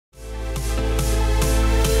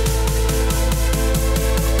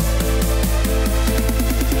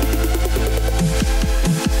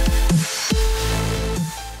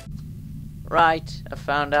Right, I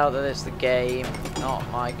found out that it's the game, not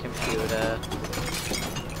my computer.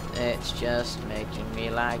 It's just making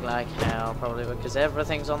me lag like hell, probably because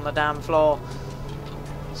everything's on the damn floor.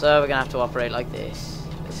 So we're gonna have to operate like this.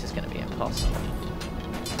 This is gonna be impossible.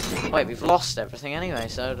 Wait, we've lost everything anyway,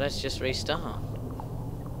 so let's just restart.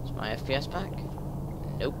 Is my FPS back?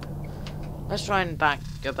 Nope. Let's try and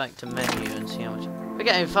go back to menu and see how much. We're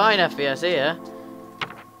getting fine FPS here.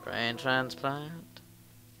 Brain transplant.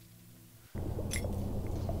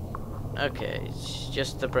 Okay, it's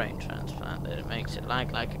just the brain transplant that it makes it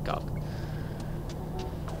lag like a cock.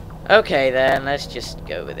 Okay then, let's just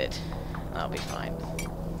go with it. That'll be fine.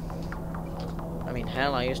 I mean,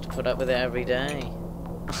 hell, I used to put up with it every day.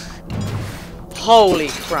 Holy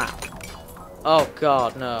crap! Oh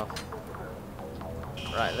god, no.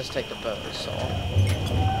 Right, let's take the bow saw.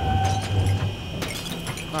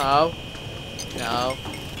 No. No.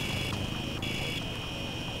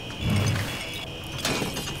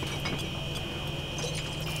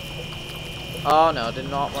 Oh no, did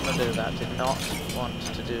not want to do that. Did not want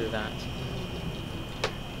to do that.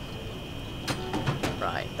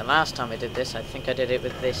 Right, the last time I did this, I think I did it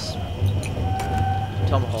with this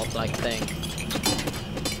tomahawk-like thing.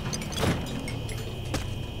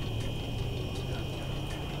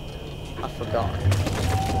 I forgot.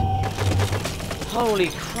 Holy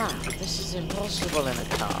crap, this is impossible in a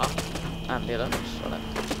car. Ambulance, whatever.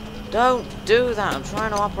 Don't do that, I'm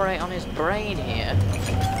trying to operate on his brain here.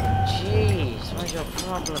 Jeez, what's your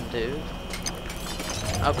problem, dude?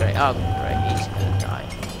 Oh great, he's gonna die.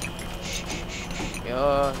 Shh, shh, shh, shh.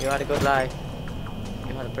 You had a good life.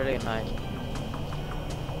 You had a brilliant life.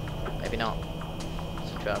 Maybe not.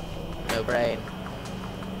 Since you have no brain.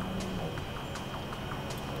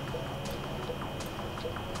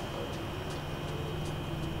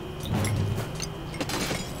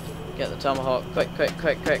 Get the tomahawk, quick, quick,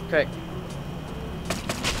 quick, quick, quick.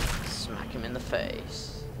 Smack him in the face.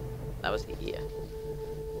 That was the ear.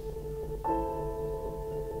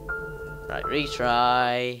 Right,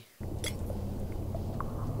 retry.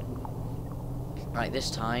 Right, this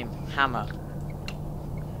time, hammer.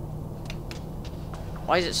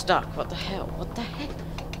 Why is it stuck? What the hell? What the heck?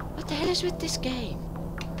 What the hell is with this game?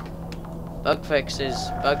 Bug fixes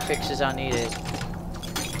are needed.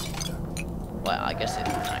 Well, I guess it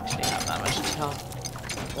didn't actually have that much time.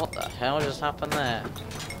 What the hell just happened there?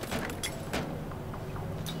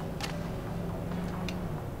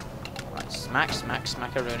 Right, smack, smack,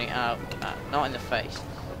 smackaroonie out. Not in the face.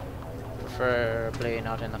 Preferably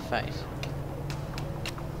not in the face.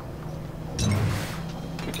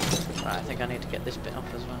 Right, I think I need to get this bit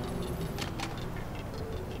off as well.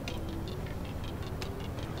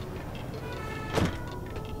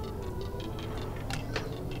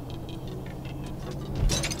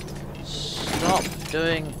 Stop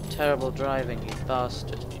doing terrible driving, you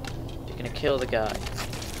bastard. You're gonna kill the guy.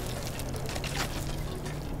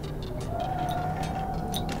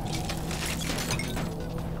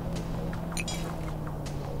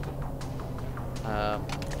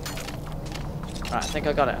 Right, I think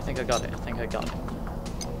I got it, I think I got it. I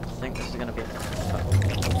think this is gonna be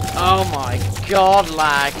Oh my god,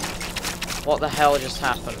 lag! What the hell just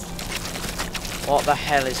happened? What the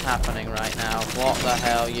hell is happening right now? What the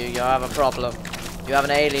hell? You have a problem. You have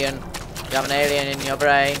an alien. You have an alien in your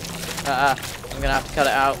brain. I'm gonna have to cut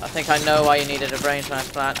it out. I think I know why you needed a brain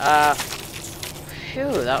transplant.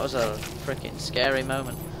 Phew, that was a freaking scary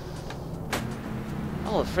moment.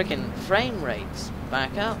 Oh, the freaking frame rate's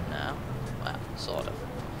back up now. Well, sort of.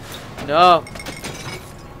 No!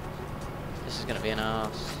 This is gonna be an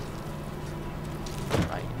arse.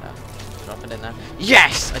 Right, drop it in there.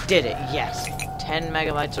 Yes! I did it! Yes! 10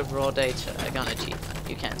 megabytes of raw data. I got an achievement.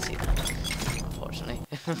 You can't see that, unfortunately.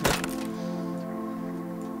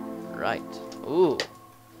 Right. Ooh.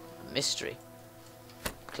 Mystery.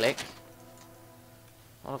 Click.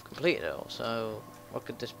 Well, I've completed it all, so what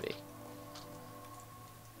could this be?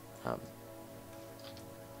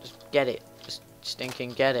 Just get it. Just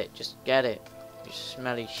stinking get it. Just get it. You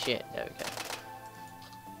smelly shit. There we go.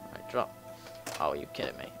 Right, drop. Oh, are you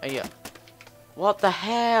kidding me? Are you? What the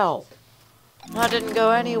hell? I didn't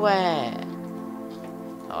go anywhere.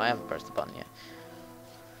 Oh, I haven't pressed the button yet.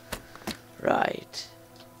 Right.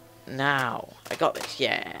 Now. I got this.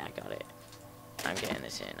 Yeah, I got it. I'm getting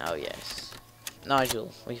this in. Oh, yes.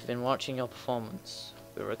 Nigel, we've been watching your performance.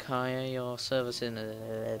 We require your service in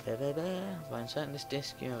by inserting this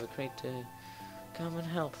disc. You have agreed to come and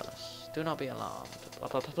help us. Do not be alarmed. Blah,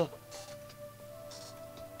 blah, blah, blah.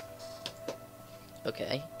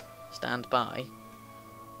 Okay. Stand by.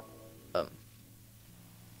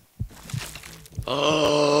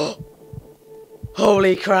 Oh!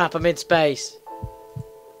 Holy crap, I'm in space.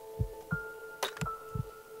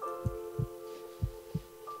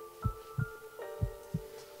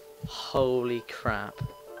 Holy crap.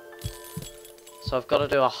 So I've got to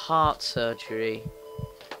do a heart surgery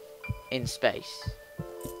in space.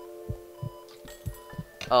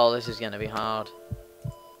 Oh, this is going to be hard.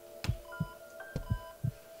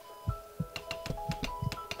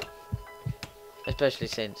 Especially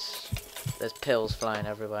since there's pills flying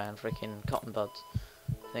everywhere and freaking cotton buds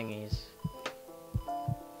thingies.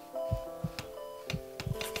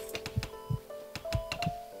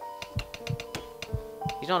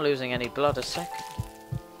 He's not losing any blood a second.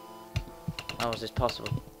 How is this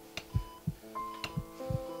possible?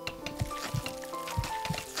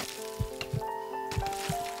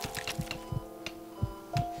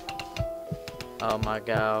 Oh my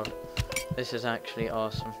god. This is actually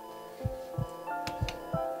awesome.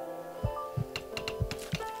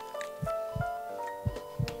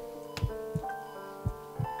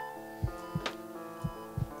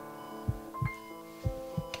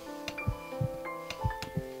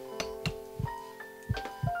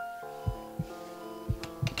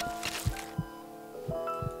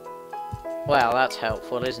 Well, that's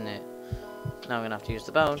helpful, isn't it? Now I'm gonna have to use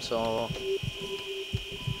the bone saw.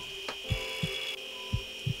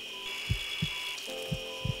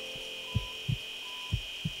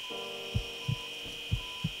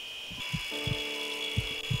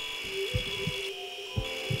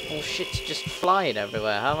 Oh, shit's just flying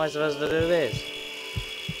everywhere. How am I supposed to do this?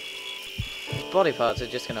 His body parts are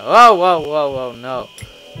just gonna. Oh, whoa, whoa, whoa, no.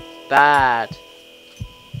 Bad.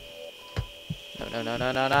 No, no,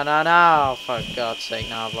 no, no, no, no, no! For God's sake,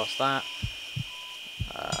 now I've lost that.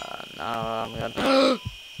 Now I'm gonna...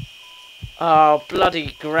 Oh,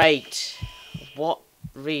 bloody great! What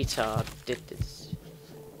retard did this?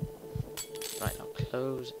 Right, now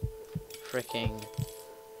close freaking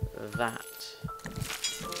that.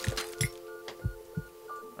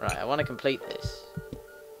 Right, I want to complete this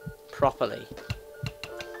properly.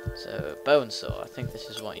 So, bone saw, I think this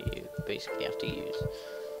is what you basically have to use.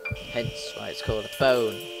 Hence why it's called a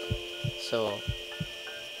bone saw.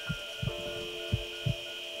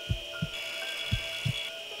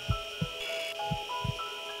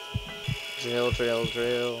 Drill, drill,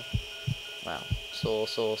 drill. Well, saw,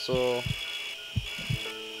 saw, saw.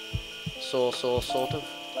 Saw, saw, sort of.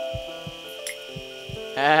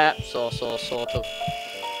 Saw, saw, sort of.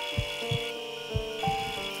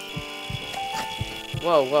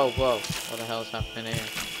 Whoa, whoa, whoa. What the hell's happening here?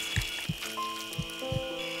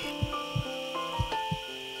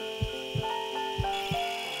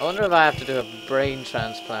 I wonder if I have to do a brain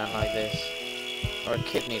transplant like this. Or a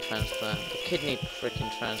kidney transplant. The kidney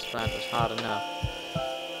freaking transplant was hard enough.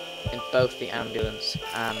 In both the ambulance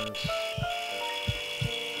and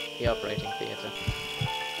the operating theatre.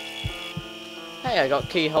 Hey, I got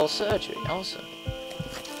keyhole surgery. Awesome.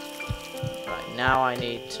 Right, now I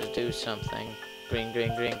need to do something. Green,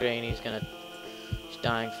 green, green, green. He's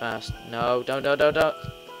dying fast. No, don't.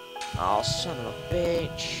 Oh, son of a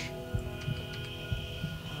bitch.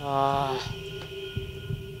 Ah,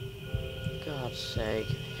 God's sake,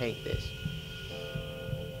 I hate this.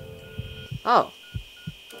 Oh,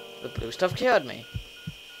 the blue stuff cured me.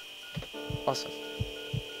 Awesome.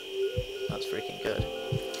 That's freaking good.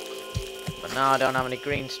 But now I don't have any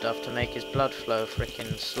green stuff to make his blood flow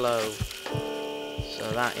freaking slow.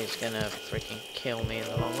 So that is gonna freaking kill me in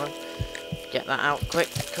the long run. Get that out, quick,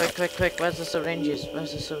 quick, quick, quick. Where's the syringes?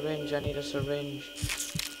 Where's the syringe? I need a syringe.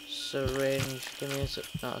 Syringe. Give me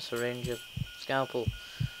not a syringe, a scalpel.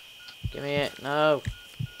 Give me it. No.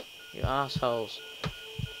 You assholes.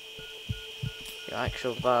 You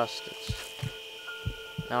actual bastards.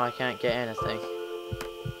 Now I can't get anything.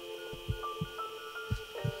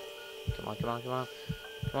 Come on, come on, come on.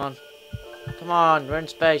 Come on. Come on, we're in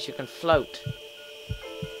space, you can float.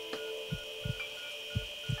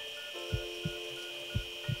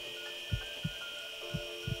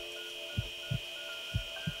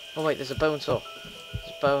 Oh wait, there's a bone saw. There's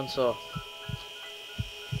a bone saw.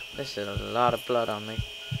 This is a lot of blood on me.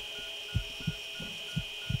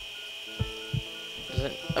 Does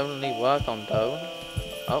it only work on bone?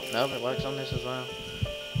 Oh, no, it works on this as well.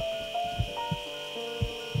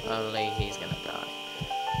 Only he's gonna die.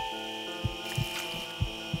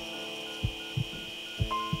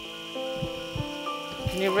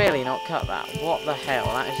 Can you really not cut that? What the hell?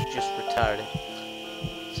 That is just retarded.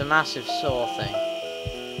 It's a massive saw thing.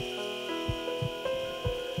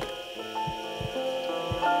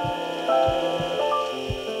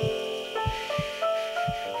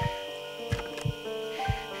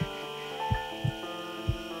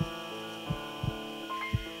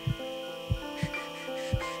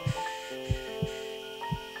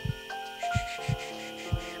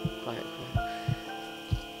 quiet.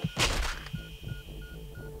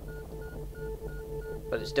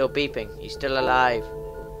 But it's still beeping. He's still alive.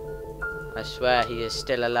 I swear he is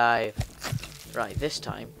still alive. Right, this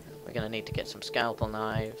time we're gonna need to get some scalpel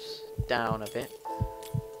knives down a bit.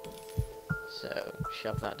 So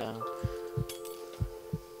shove that down.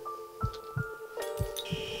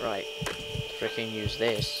 Right, freaking use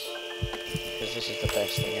this, because this is the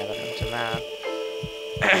best thing ever known to man.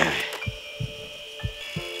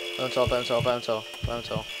 Bone saw, bone saw, bone saw, bone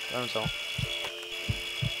saw, bone saw.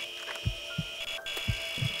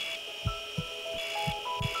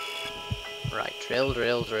 Right, drill,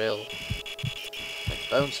 drill, drill. Like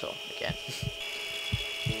bone saw again.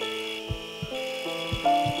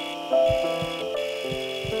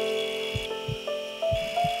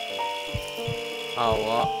 Oh,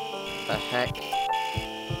 what the heck?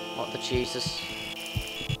 What the Jesus?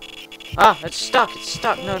 Ah, it's stuck, it's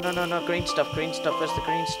stuck. No, no, no, no, green stuff, green stuff. Where's the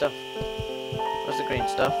green stuff? Where's the green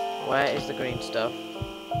stuff? Where is the green stuff?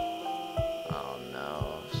 Oh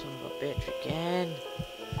no, son of a bitch again.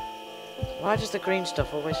 Why does the green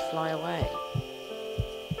stuff always fly away?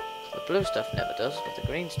 The blue stuff never does, but the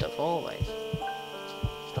green stuff always.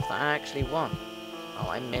 Stuff that I actually want. Oh,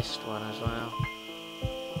 I missed one as well.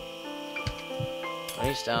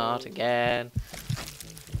 Restart again.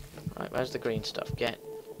 Right, where's the green stuff? Get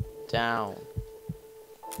down.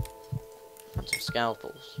 And some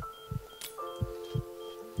scalpels.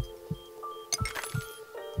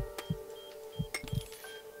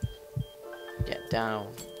 Get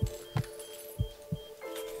down.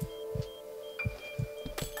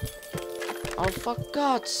 Oh, for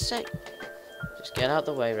God's sake. Just get out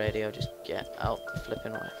the way, radio. Just get out the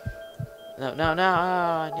flipping way. No, no, no. Oh,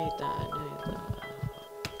 I need that. I need that.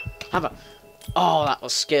 Hammer. Oh, that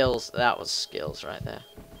was skills. That was skills right there.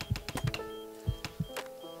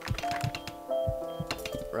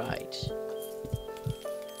 Right.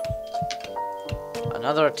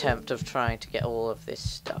 Another attempt of trying to get all of this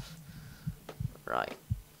stuff. Right.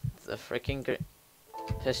 The freaking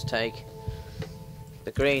piss take.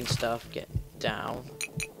 The green stuff, get down.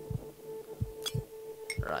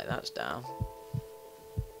 Right, that's down.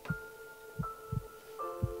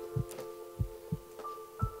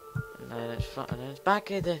 And then it's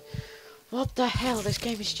back in the... What the hell? This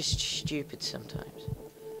game is just stupid sometimes.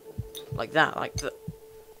 Like that, like the...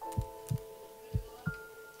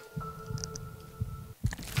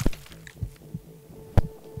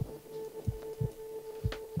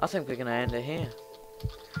 I think we're gonna end it here.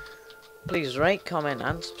 Please rate, comment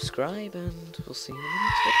and subscribe, and we'll see you in the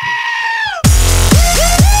next video.